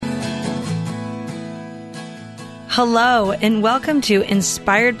Hello, and welcome to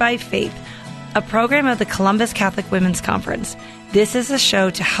Inspired by Faith, a program of the Columbus Catholic Women's Conference. This is a show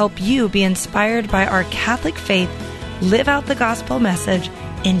to help you be inspired by our Catholic faith, live out the gospel message,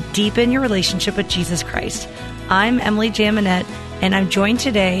 and deepen your relationship with Jesus Christ. I'm Emily Jaminet, and I'm joined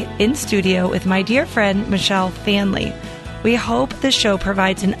today in studio with my dear friend, Michelle Fanley. We hope the show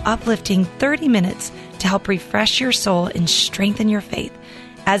provides an uplifting 30 minutes to help refresh your soul and strengthen your faith.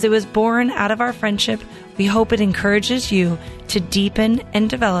 As it was born out of our friendship, we hope it encourages you to deepen and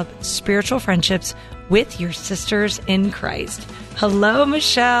develop spiritual friendships with your sisters in Christ. Hello,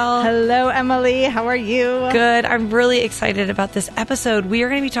 Michelle. Hello, Emily. How are you? Good. I'm really excited about this episode. We are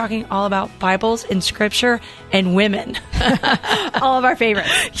going to be talking all about Bibles and Scripture and women. All of our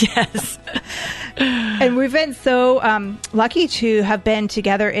favorites. Yes. And we've been so lucky to have been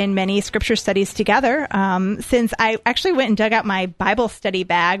together in many Scripture studies together since I actually went and dug out my Bible study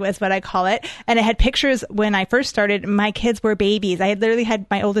bag, is what I call it. And it had pictures when I first started. My kids were babies. I had literally had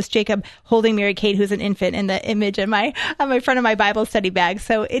my oldest Jacob holding Mary Kate, who's an infant, in the image on my front of my Bible study bag.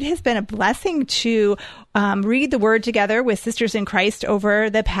 So it has been a blessing to read the Word together with sisters in Christ over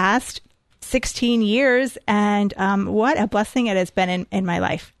the past 16 years. And what a blessing it has been in my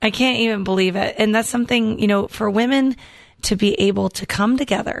life. I can't even believe it. And that's something, for women to be able to come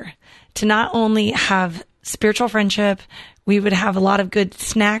together, to not only have spiritual friendship, we would have a lot of good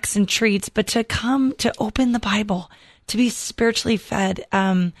snacks and treats, but to come to open the Bible, to be spiritually fed,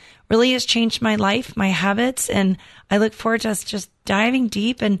 really has changed my life, my habits, and I look forward to us just diving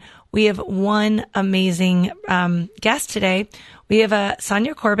deep. And we have one amazing guest today. We have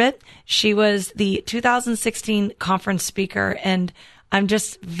Sonia Corbett. She was the 2016 conference speaker, and I'm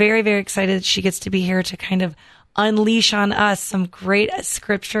just very, very excited that she gets to be here to kind of unleash on us some great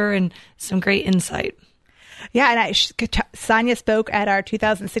scripture and some great insight. Yeah, and Sonia spoke at our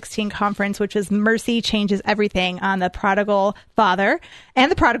 2016 conference, which was Mercy Changes Everything, on the prodigal father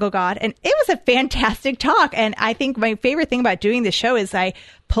and the prodigal God. And it was a fantastic talk. And I think my favorite thing about doing the show is I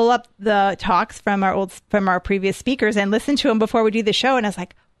pull up the talks from our previous speakers and listen to them before we do the show. And I was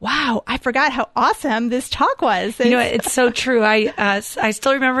like, wow, I forgot how awesome this talk was. It's so true. I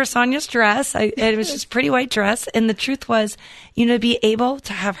still remember Sonia's dress. It was just a pretty white dress. And the truth was, to be able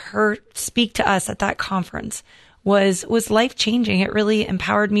to have her speak to us at that conference was life-changing. It really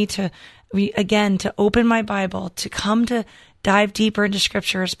empowered me to open my Bible, to come to dive deeper into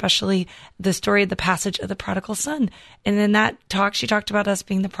Scripture, especially the story of the passage of the prodigal son. And in that talk, she talked about us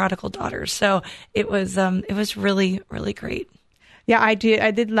being the prodigal daughters. So it was really, really great. Yeah, I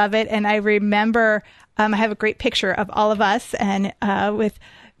did love it. And I remember I have a great picture of all of us, and with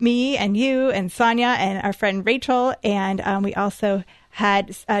me and you and Sonia and our friend Rachel. And we also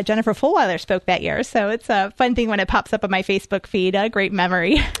had Jennifer Fulweiler spoke that year. So it's a fun thing when it pops up on my Facebook feed. A great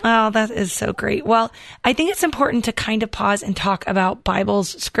memory. Oh, that is so great. Well, I think it's important to kind of pause and talk about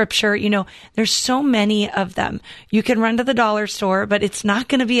Bibles, Scripture. There's so many of them. You can run to the dollar store, but it's not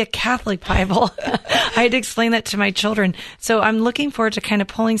going to be a Catholic Bible. I had to explain that to my children. So I'm looking forward to kind of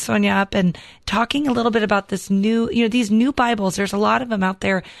pulling Sonia up and talking a little bit about this these new Bibles. There's a lot of them out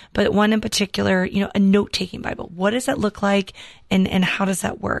there, but one in particular, a note-taking Bible. What does that look like? And how does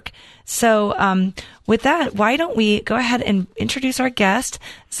that work? So with that, why don't we go ahead and introduce our guest.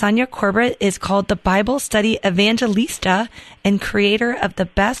 Sonia Corbett is called the Bible Study Evangelista and creator of the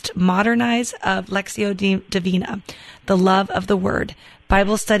best modernized of Lectio Divina, the love of the Word,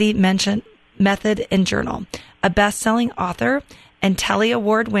 Bible study method and journal, a best-selling author and Telly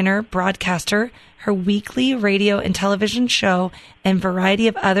Award winner broadcaster. Her weekly radio and television show and variety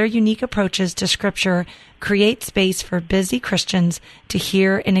of other unique approaches to Scripture create space for busy Christians to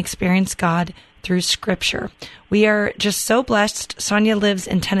hear and experience God through Scripture. We are just so blessed. Sonia lives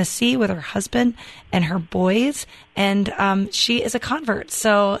in Tennessee with her husband and her boys, and she is a convert.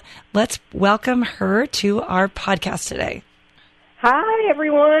 So let's welcome her to our podcast today. Hi,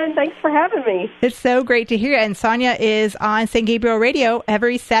 everyone. Thanks for having me. It's so great to hear you. And Sonia is on St. Gabriel Radio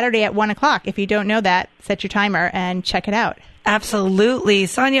every Saturday at 1 o'clock. If you don't know that, set your timer and check it out. Absolutely.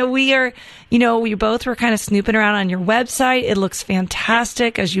 Sonia, we both were kind of snooping around on your website. It looks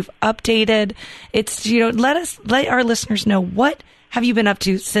fantastic as you've updated. It's, let our listeners know, what have you been up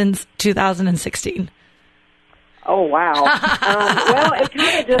to since 2016? Oh, wow. Well, it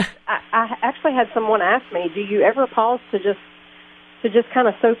kind of just, I actually had someone ask me, do you ever pause to just kind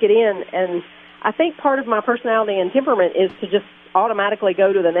of soak it in? And I think part of my personality and temperament is to just automatically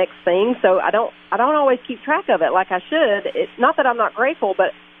go to the next thing. So I don't always keep track of it like I should. It's not that I'm not grateful,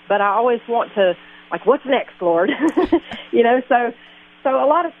 but I always want to, like, what's next, Lord? So a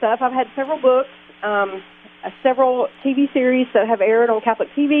lot of stuff. I've had several books, several TV series that have aired on Catholic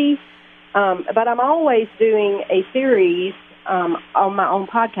TV. But I'm always doing a series on my own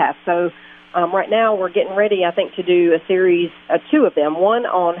podcast. So right now we're getting ready, I think, to do a series, two of them, one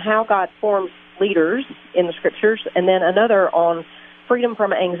on how God forms leaders in the Scriptures, and then another on freedom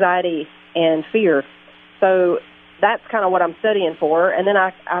from anxiety and fear. So that's kind of what I'm studying for. And then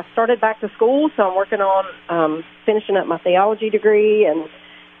I started back to school, so I'm working on finishing up my theology degree, and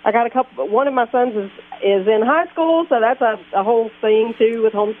I got one of my sons is in high school, so that's a whole thing too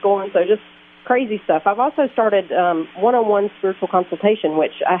with homeschooling, so just crazy stuff. I've also started one-on-one spiritual consultation,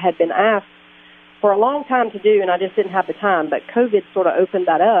 which I had been asked for a long time to do, and I just didn't have the time, but COVID sort of opened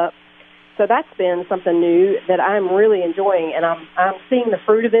that up. So that's been something new that I'm really enjoying, and I'm seeing the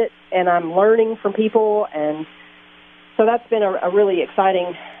fruit of it, and I'm learning from people, and so that's been a really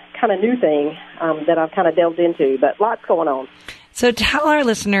exciting kind of new thing that I've kind of delved into, but lots going on. So tell our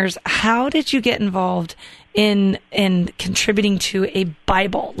listeners, how did you get involved in contributing to a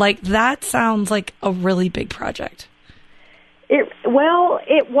Bible? Like, that sounds like a really big project. It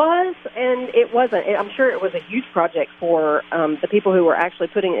was, and it wasn't. I'm sure it was a huge project for the people who were actually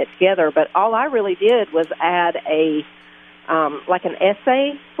putting it together, but all I really did was add like an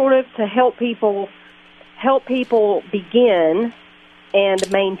essay, sort of, to help people begin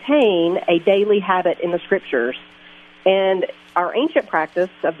and maintain a daily habit in the Scriptures. And our ancient practice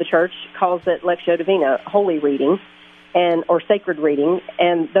of the church calls it Lectio Divina, holy reading, or sacred reading,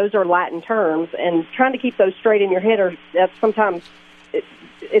 and those are Latin terms. And trying to keep those straight in your head that's sometimes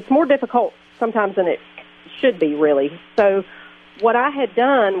it's more difficult sometimes than it should be, really. So what I had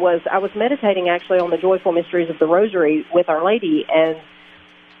done was I was meditating actually on the joyful mysteries of the Rosary with Our Lady, and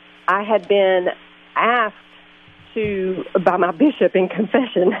I had been asked by my bishop in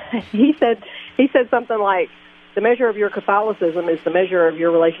confession. He said something like, the measure of your Catholicism is the measure of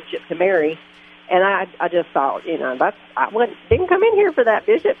your relationship to Mary. And I just thought, didn't come in here for that,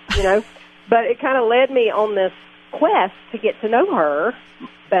 Bishop, But it kind of led me on this quest to get to know her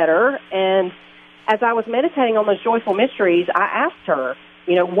better. And as I was meditating on those joyful mysteries, I asked her,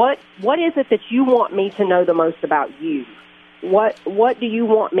 what is it that you want me to know the most about you? What do you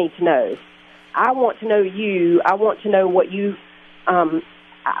want me to know? I want to know you. I want to know what you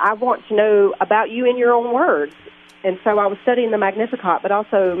I want to know about you in your own words. And so I was studying the Magnificat, but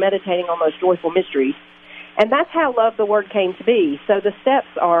also meditating on those joyful mysteries. And that's how Love the Word came to be. So the steps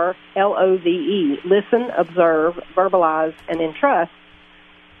are LOVE, listen, observe, verbalize, and entrust.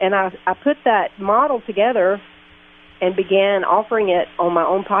 And I put that model together and began offering it on my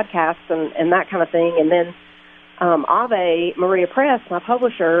own podcast and that kind of thing. And then Ave Maria Press, my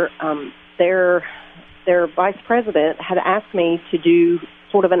publisher, their vice president had asked me to do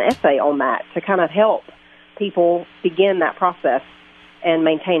sort of an essay on that to kind of help people begin that process and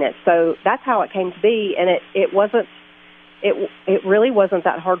maintain it. So that's how it came to be, and it really wasn't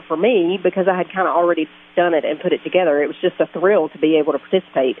that hard for me because I had kind of already done it and put it together. It was just a thrill to be able to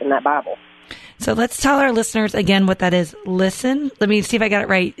participate in that Bible. So let's tell our listeners again what that is. Listen, let me see if I got it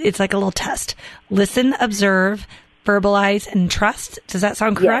right. It's like a little test. Listen, observe, verbalize, and trust. Does that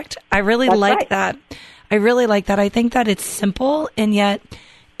sound correct? Yes. I really like that. I really like that. I think that it's simple, and yet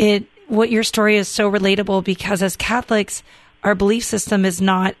what your story is so relatable because as Catholics, our belief system is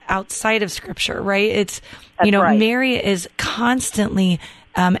not outside of Scripture, right? It's, right. Mary is constantly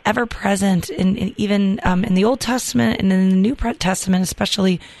ever present even in the Old Testament and in the New Testament,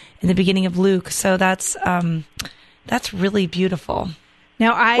 especially in the beginning of Luke. So that's really beautiful.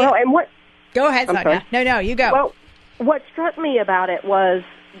 Now go ahead, Sonia. No, you go. Well, what struck me about it was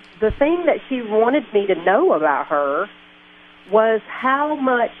the thing that she wanted me to know about her was how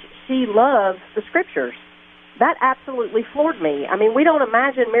much she loves the Scriptures. That absolutely floored me. I mean, we don't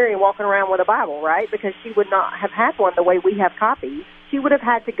imagine Mary walking around with a Bible, right? Because she would not have had one the way we have copies. She would have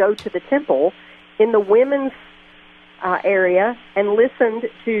had to go to the temple in the women's area and listened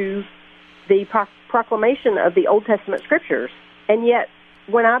to the proclamation of the Old Testament Scriptures. And yet,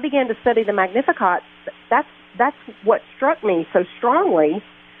 when I began to study the Magnificat, that's what struck me so strongly,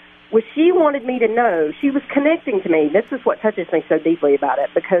 was she wanted me to know. She was connecting to me. This is what touches me so deeply about it,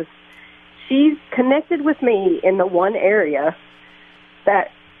 because she's connected with me in the one area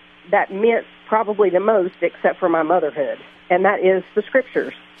that meant probably the most, except for my motherhood, and that is the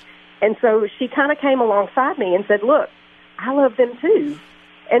Scriptures. And so she kind of came alongside me and said, look, I love them too.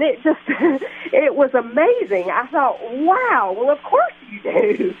 And it just, it was amazing. I thought, wow, well, of course you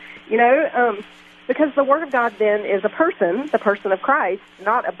do, because the Word of God then is a person, the person of Christ,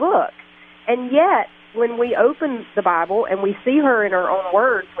 not a book. And yet, when we open the Bible and we see her in her own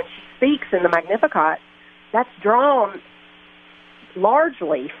words, when she speaks in the Magnificat, that's drawn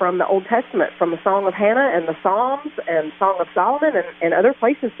largely from the Old Testament, from the Song of Hannah and the Psalms and Song of Solomon and other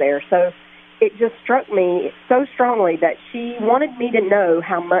places there. So it just struck me so strongly that she wanted me to know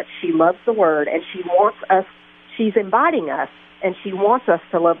how much she loves the Word, and she's inviting us, and she wants us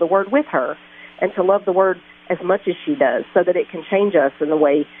to love the Word with her and to love the Word as much as she does, so that it can change us in the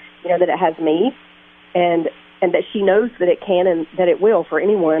way, that it has me, and that she knows that it can and that it will for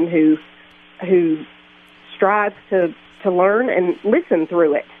anyone who strives to learn and listen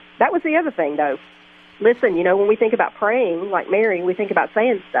through it. That was the other thing, though. Listen, when we think about praying, like Mary, we think about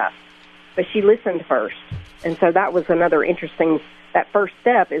saying stuff. But she listened first. And so that was another interesting, that first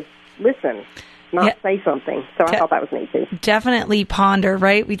step is listen, not say something. So I thought that was neat, too. Definitely ponder,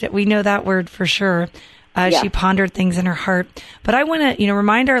 right? We know that word for sure. She pondered things in her heart. But I want to,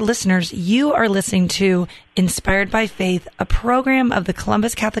 remind our listeners, you are listening to Inspired by Faith, a program of the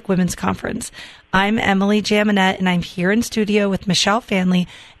Columbus Catholic Women's Conference. I'm Emily Jaminet, and I'm here in studio with Michelle Fanley.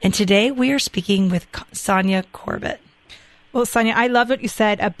 And today we are speaking with Sonia Corbett. Well, Sonia, I love what you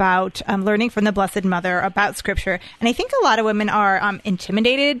said about learning from the Blessed Mother about Scripture. And I think a lot of women are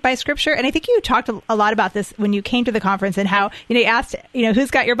intimidated by Scripture. And I think you talked a lot about this when you came to the conference and how, you asked,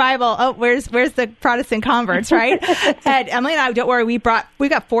 who's got your Bible? Oh, where's the Protestant converts, right? And Emily and I, don't worry, we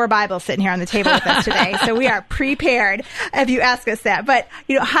got 4 Bibles sitting here on the table with us today. So we are prepared if you ask us that. But,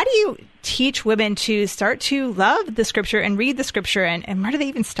 how do you teach women to start to love the Scripture and read the Scripture? And where do they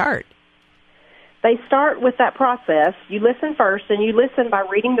even start? They start with that process. You listen first, and you listen by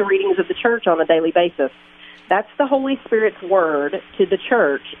reading the readings of the church on a daily basis. That's the Holy Spirit's word to the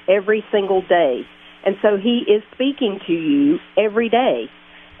church every single day. And so he is speaking to you every day.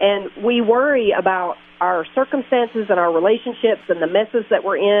 And we worry about our circumstances and our relationships and the messes that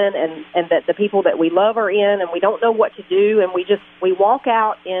we're in and that the people that we love are in, and we don't know what to do, and we walk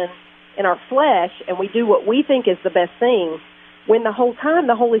out in our flesh, and we do what we think is the best thing, when the whole time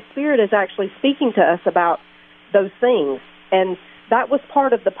the Holy Spirit is actually speaking to us about those things. And that was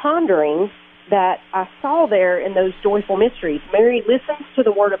part of the pondering that I saw there in those joyful mysteries. Mary listens to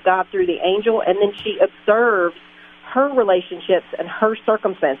the Word of God through the angel, and then she observes her relationships and her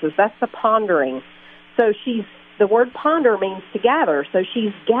circumstances. That's the pondering. So the word ponder means to gather. So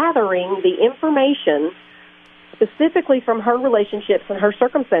she's gathering the information specifically from her relationships and her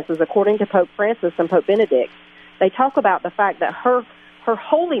circumstances, according to Pope Francis and Pope Benedict. They talk about the fact that her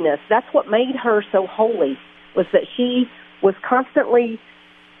holiness, that's what made her so holy, was that she was constantly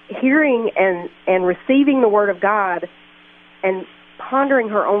hearing and receiving the Word of God and pondering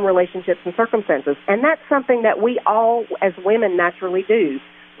her own relationships and circumstances. And that's something that we all, as women, naturally do.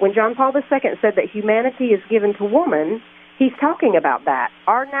 When John Paul II said that humanity is given to woman, he's talking about that.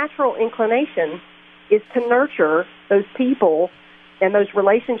 Our natural inclination is to nurture those people and those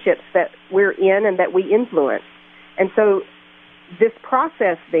relationships that we're in and that we influence. And so this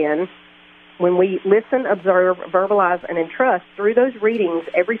process then, when we listen, observe, verbalize, and entrust through those readings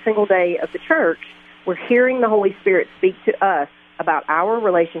every single day of the church, we're hearing the Holy Spirit speak to us about our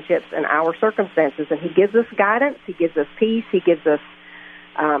relationships and our circumstances. And he gives us guidance, he gives us peace, he gives us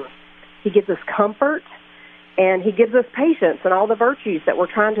comfort, and he gives us patience and all the virtues that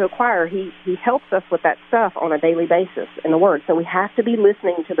we're trying to acquire. He helps us with that stuff on a daily basis in the Word. So we have to be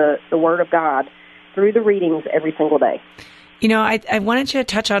listening to the Word of God through the readings every single day. I wanted you to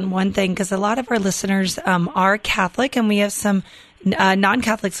touch on one thing, because a lot of our listeners are Catholic, and we have some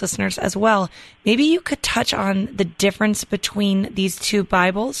non-Catholic listeners as well. Maybe you could touch on the difference between these two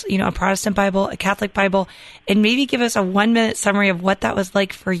Bibles, a Protestant Bible, a Catholic Bible, and maybe give us a 1-minute summary of what that was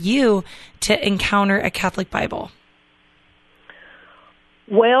like for you to encounter a Catholic Bible.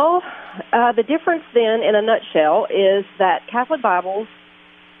 Well, the difference then, in a nutshell, is that Catholic Bibles,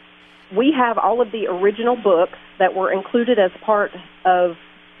 we have all of the original books that were included as part of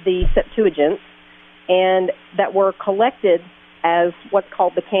the Septuagint and that were collected as what's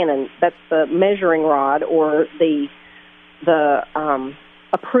called the canon. That's the measuring rod, or the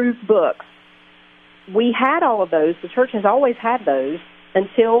approved books. We had all of those. The Church has always had those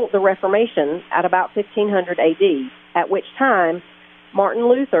until the Reformation at about 1500 A.D., at which time Martin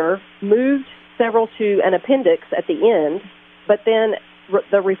Luther moved several to an appendix at the end, but then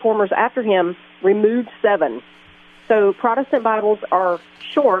the reformers after him removed 7. So Protestant Bibles are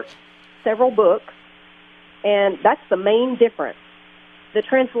short, several books, and that's the main difference. The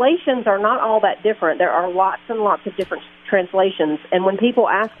translations are not all that different. There are lots and lots of different translations, and when people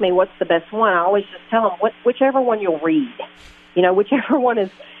ask me what's the best one, I always just tell them whichever one you'll read. Whichever one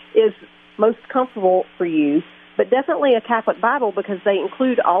is most comfortable for you, but definitely a Catholic Bible, because they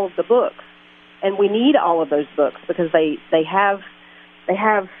include all of the books, and we need all of those books because they have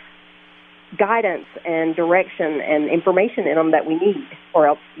guidance and direction and information in them that we need, or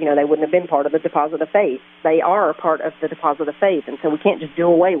else, they wouldn't have been part of the deposit of faith. They are part of the deposit of faith, and so we can't just do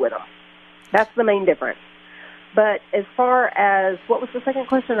away with them. That's the main difference. But as far as, what was the second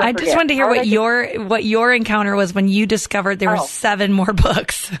question? I just wanted to hear what your encounter was when you discovered there were 7 more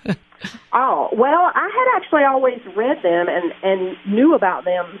books. Oh, well, I had actually always read them and knew about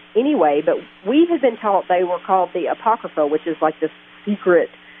them anyway, but we had been taught they were called the Apocrypha, which is like this secret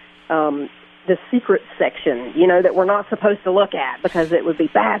section, that we're not supposed to look at because it would be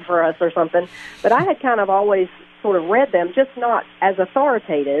bad for us or something. But I had kind of always sort of read them, just not as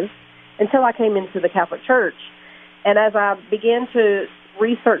authoritative, until I came into the Catholic Church. And as I began to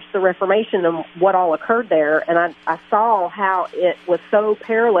research the Reformation and what all occurred there, and I saw how it was so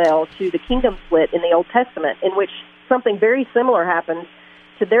parallel to the kingdom split in the Old Testament, in which something very similar happened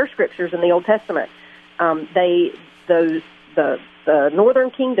to their scriptures in the Old Testament. The Northern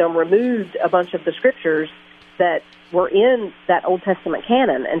Kingdom removed a bunch of the scriptures that were in that Old Testament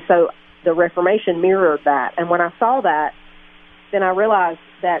canon, and so the Reformation mirrored that. And when I saw that, then I realized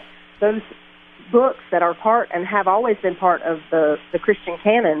that those books that are part and have always been part of the Christian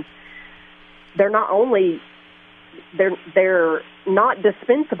canon, they're not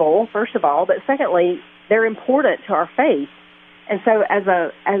dispensable, first of all, but secondly, they're important to our faith. And so as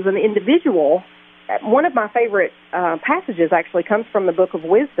an individual, one of my favorite passages actually comes from the Book of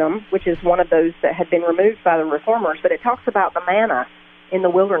Wisdom, which is one of those that had been removed by the Reformers, but it talks about the manna in the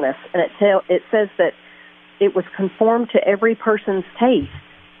wilderness, and it says that it was conformed to every person's taste.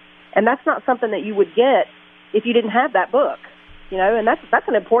 And that's not something that you would get if you didn't have that book, and that's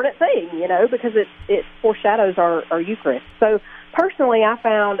an important thing, because it foreshadows our Eucharist. So personally, I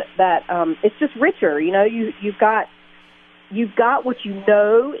found that it's just richer. You've got what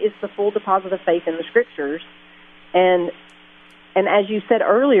is the full deposit of faith in the Scriptures, and as you said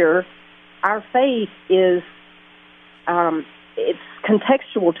earlier, our faith is it's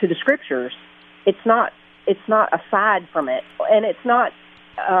contextual to the Scriptures. It's not aside from it, and it's not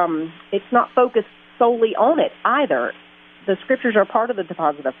focused solely on it either. The Scriptures are part of the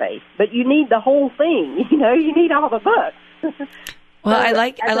deposit of faith, but you need the whole thing. You need all the books. Well, I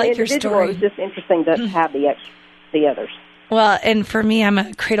like your story. It's just interesting to have the others. Well, and for me, I'm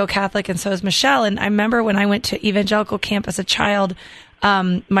a cradle Catholic, and so is Michelle. And I remember when I went to evangelical camp as a child,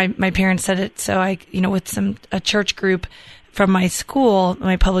 my parents said it. So I, with a church group from my school,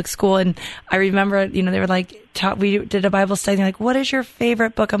 my public school, and I remember, they were like, we did a Bible study, and like, what is your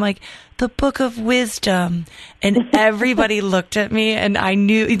favorite book? I'm like, the Book of Wisdom. And everybody looked at me, and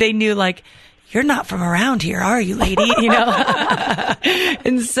they knew like, you're not from around here, are you, lady?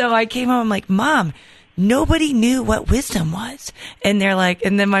 And so I came home, I'm like, Mom, nobody knew what wisdom was. And they're like,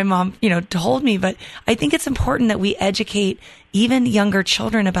 and then my mom, told me, but I think it's important that we educate even younger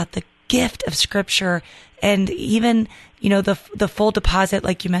children about the gift of Scripture and even, the full deposit,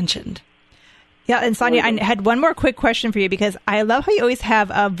 like you mentioned. Yeah, and Sonia, I had one more quick question for you, because I love how you always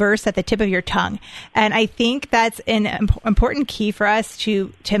have a verse at the tip of your tongue. And I think that's an important key for us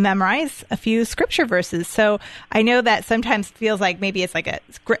to memorize a few Scripture verses. So I know that sometimes feels like maybe it's like a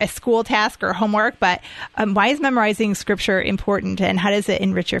school task or homework, but why is memorizing Scripture important, and how does it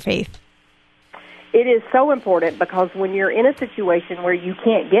enrich your faith? It is so important because when you're in a situation where you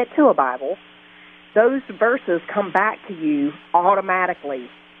can't get to a Bible, those verses come back to you automatically,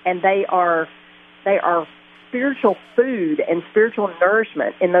 and they are spiritual food and spiritual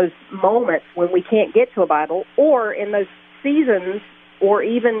nourishment in those moments when we can't get to a Bible, or in those seasons or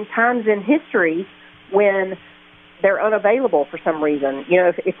even times in history when they're unavailable for some reason.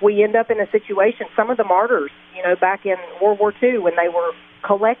 If we end up in a situation, some of the martyrs, back in World War II when they were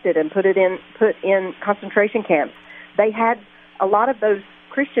collected and put in concentration camps, a lot of those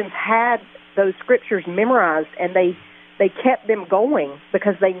Christians had those scriptures memorized, and they kept them going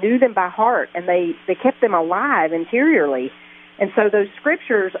because they knew them by heart, and they kept them alive interiorly. And so those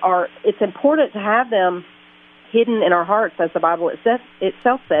scriptures it's important to have them hidden in our hearts, as the Bible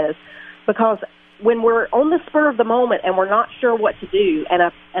itself says, because when we're on the spur of the moment and we're not sure what to do,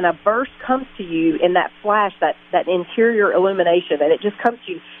 and a verse comes to you in that flash, that interior illumination, and it just comes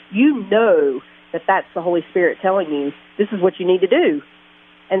to you, that's the Holy Spirit telling you, this is what you need to do.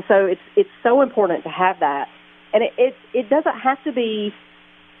 And so it's so important to have that. And it doesn't have to be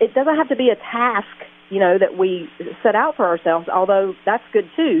a task, that we set out for ourselves, although that's good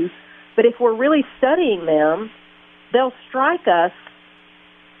too. But if we're really studying them, they'll strike us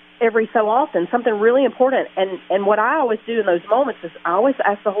every so often, something really important. And what I always do in those moments is I always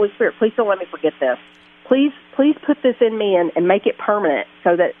ask the Holy Spirit, please don't let me forget this. Please put this in me and make it permanent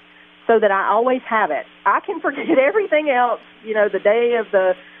so that I always have it. I can forget everything else, the day of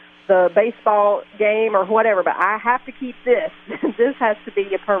the the baseball game or whatever, but I have to keep this. This has to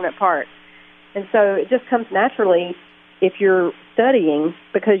be a permanent part. And so it just comes naturally if you're studying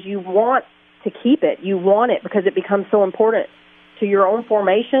because you want to keep it. You want it because it becomes so important to your own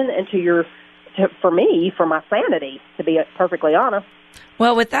formation and for me, for my sanity, to be perfectly honest.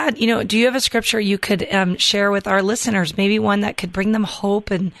 Well, with that, do you have a scripture you could share with our listeners? Maybe one that could bring them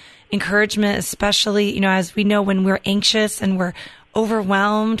hope and encouragement, especially, as we know when we're anxious and we're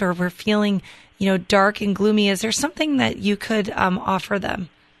overwhelmed or we're feeling, dark and gloomy. Is there something that you could offer them?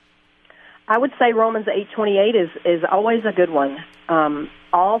 I would say Romans 8:28 is always a good one.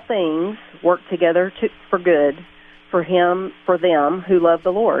 All things work together for good for them who love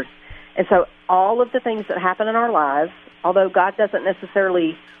the Lord. And so all of the things that happen in our lives, although God doesn't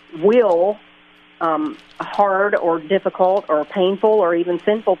necessarily will hard or difficult or painful or even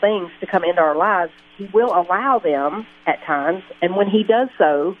sinful things to come into our lives, He will allow them at times. And when He does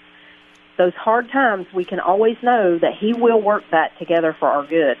so, those hard times, we can always know that He will work that together for our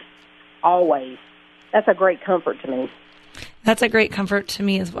good. Always. That's a great comfort to me. That's a great comfort to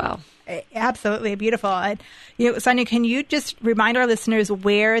me as well. Absolutely beautiful. Sonia, can you just remind our listeners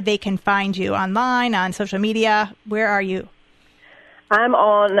where they can find you online, on social media? Where are you? I'm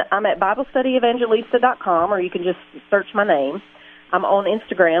at BibleStudyEvangelista.com, or you can just search my name. I'm on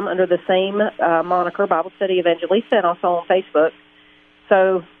Instagram under the same moniker, Bible Study Evangelista, and also on Facebook.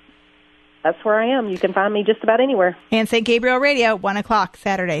 So that's where I am. You can find me just about anywhere. And St. Gabriel Radio, 1 o'clock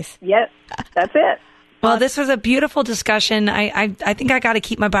Saturdays. Yep, that's it. Well, this was a beautiful discussion. I think I got to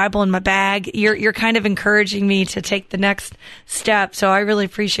keep my Bible in my bag. You're kind of encouraging me to take the next step, so I really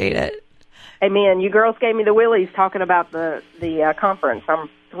appreciate it. Amen. You girls gave me the willies talking about the conference. I'm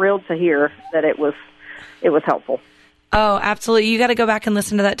thrilled to hear that it was helpful. Oh, absolutely. You got to go back and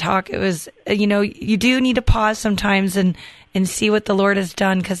listen to that talk. It was, you do need to pause sometimes and see what the Lord has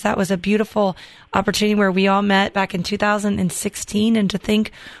done, because that was a beautiful opportunity where we all met back in 2016, and to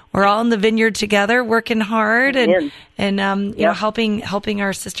think we're all in the vineyard together working hard and helping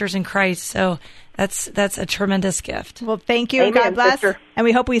our sisters in Christ. So that's a tremendous gift. Well, thank you. Amen, God bless. sister. And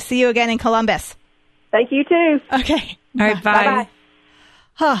we hope we see you again in Columbus. Thank you too. Okay. All right. Bye. Bye-bye.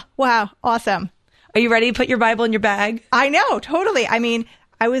 Huh, wow. Awesome. Are you ready to put your Bible in your bag? I know, totally. I mean,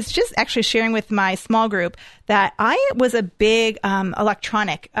 I was just actually sharing with my small group that I was a big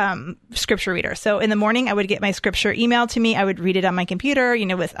electronic scripture reader. So in the morning, I would get my scripture emailed to me. I would read it on my computer.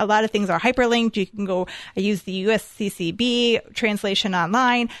 With a lot of things are hyperlinked. You can go, I use the USCCB translation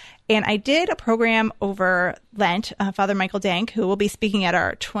online. And I did a program over Lent, Father Michael Dank, who will be speaking at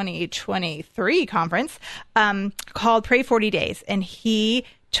our 2023 conference, called Pray 40 Days. And he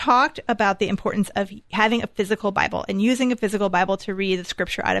talked about the importance of having a physical Bible and using a physical Bible to read the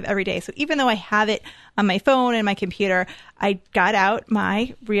scripture out of every day. So even though I have it on my phone and my computer, I got out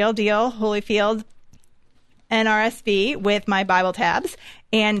my real deal Holyfield NRSV with my Bible tabs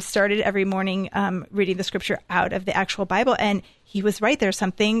and started every morning reading the scripture out of the actual Bible. And he was right. There's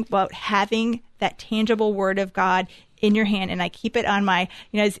something about having that tangible word of God in your hand. And I keep it on my,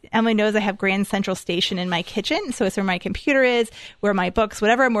 as Emily knows, I have Grand Central Station in my kitchen. So it's where my computer is, where my books,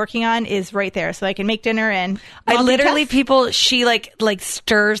 whatever I'm working on is right there. So I can make dinner and I literally, she like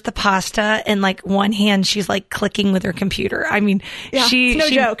stirs the pasta and one hand, she's clicking with her computer. I mean, yeah, no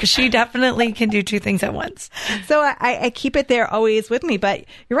joke. She definitely can do two things at once. So I keep it there always with me, but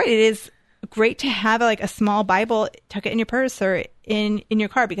you're right. It is great to have a small Bible, tuck it in your purse or in your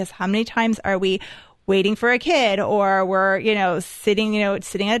car, because how many times are we waiting for a kid, or we're, sitting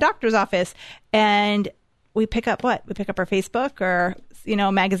at a doctor's office, and we pick up what? We pick up our Facebook or,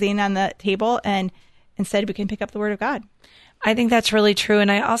 a magazine on the table, and instead we can pick up the Word of God. I think that's really true.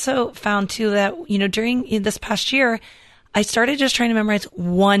 And I also found too that, during this past year, I started just trying to memorize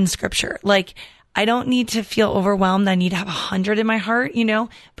one scripture. I don't need to feel overwhelmed. I need to have 100 in my heart,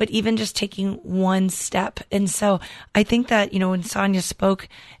 but even just taking one step. And so I think that, when Sonia spoke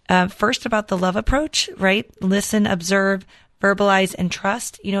first about the love approach, right? Listen, observe, verbalize, and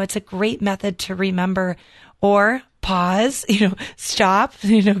trust. It's a great method to remember, or pause, stop,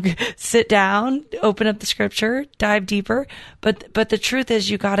 sit down, open up the scripture, dive deeper. But the truth is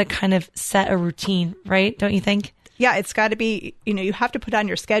you got to kind of set a routine, right? Don't you think? Yeah, it's got to be, you have to put on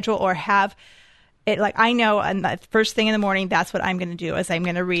your schedule or have it. I know, and the first thing in the morning, that's what I'm going to do is I'm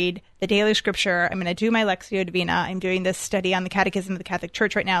going to read the daily scripture. I'm going to do my Lectio Divina. I'm doing this study on the Catechism of the Catholic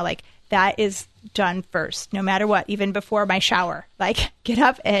Church right now. That is done first, no matter what, even before my shower. Get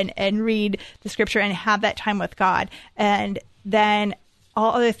up and read the scripture and have that time with God. And then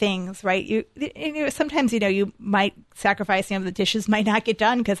all other things, right? You sometimes, you might sacrifice, the dishes might not get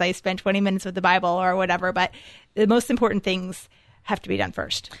done because I spent 20 minutes with the Bible or whatever, but the most important things have to be done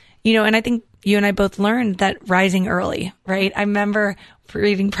first. And I think you and I both learned that rising early, right? I remember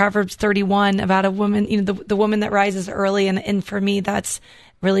reading Proverbs 31 about a woman, the woman that rises early. And for me, that's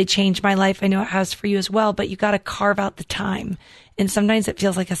really changed my life. I know it has for you as well, but you got to carve out the time. And sometimes it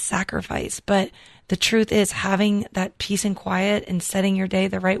feels like a sacrifice, but the truth is having that peace and quiet and setting your day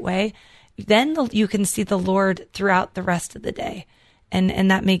the right way, then you can see the Lord throughout the rest of the day.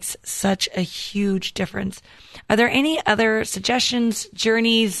 And that makes such a huge difference. Are there any other suggestions,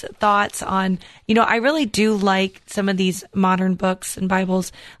 journeys, thoughts on, I really do like some of these modern books and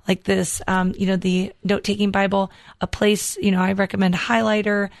Bibles like this, the note-taking Bible, a place, I recommend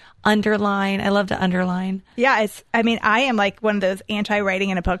highlighter, underline. I love to underline. Yeah, I am like one of those anti-writing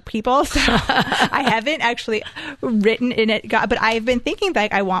in a book people. So I haven't actually written in it, but I've been thinking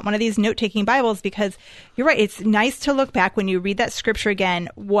like I want one of these note-taking Bibles because you're right. It's nice to look back when you read that scripture again,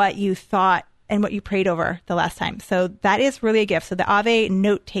 what you thought and what you prayed over the last time. So that is really a gift. So the Ave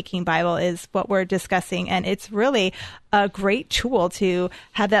note-taking Bible is what we're discussing. And it's really a great tool to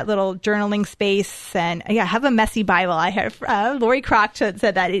have that little journaling space and have a messy Bible. I heard Lori Croc said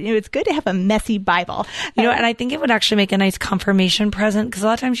that it's good to have a messy Bible. And I think it would actually make a nice confirmation present because a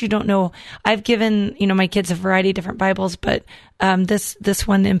lot of times you don't know. I've given, my kids a variety of different Bibles, but this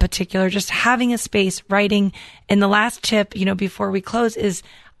one in particular, just having a space, writing. And the last tip, before we close is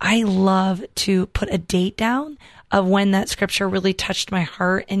I love to put a date down of when that scripture really touched my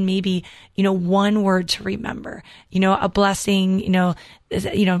heart and maybe, one word to remember, a blessing,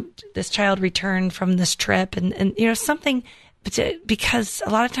 this child returned from this trip and something because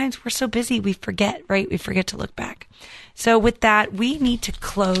a lot of times we're so busy, we forget, right? We forget to look back. So with that, we need to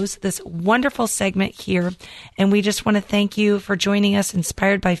close this wonderful segment here. And we just want to thank you for joining us,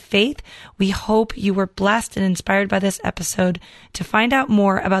 Inspired by Faith. We hope you were blessed and inspired by this episode. To find out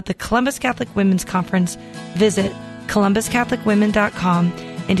more about the Columbus Catholic Women's Conference, visit columbuscatholicwomen.com.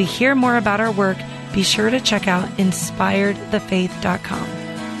 And to hear more about our work, be sure to check out inspiredthefaith.com.